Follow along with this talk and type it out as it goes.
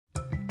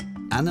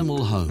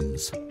Animal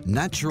homes,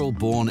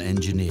 natural-born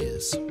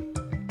engineers.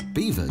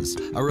 Beavers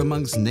are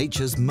amongst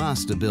nature's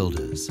master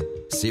builders.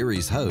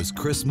 Series host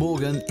Chris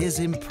Morgan is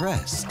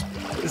impressed.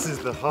 This is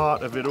the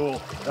heart of it all,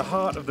 the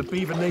heart of the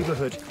beaver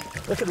neighbourhood.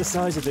 Look at the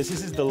size of this.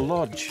 This is the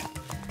lodge.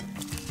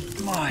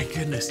 My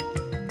goodness.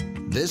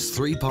 This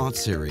three-part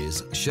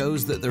series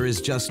shows that there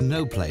is just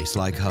no place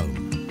like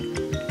home.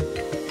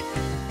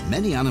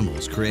 Many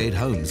animals create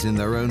homes in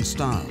their own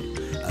style,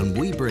 and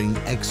we bring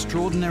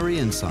extraordinary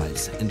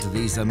insights into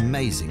these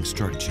amazing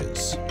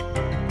structures.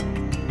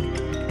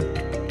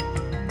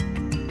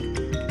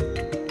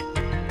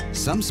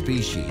 Some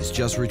species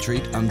just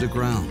retreat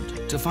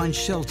underground to find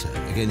shelter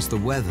against the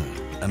weather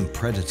and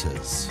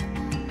predators,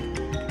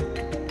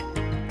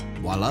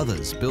 while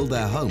others build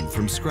their home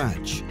from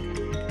scratch.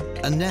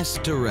 A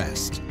nest to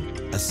rest,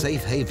 a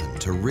safe haven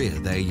to rear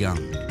their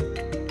young.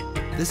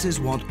 This is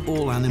what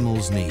all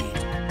animals need,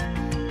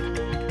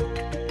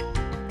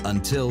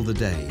 until the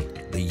day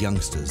the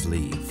youngsters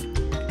leave.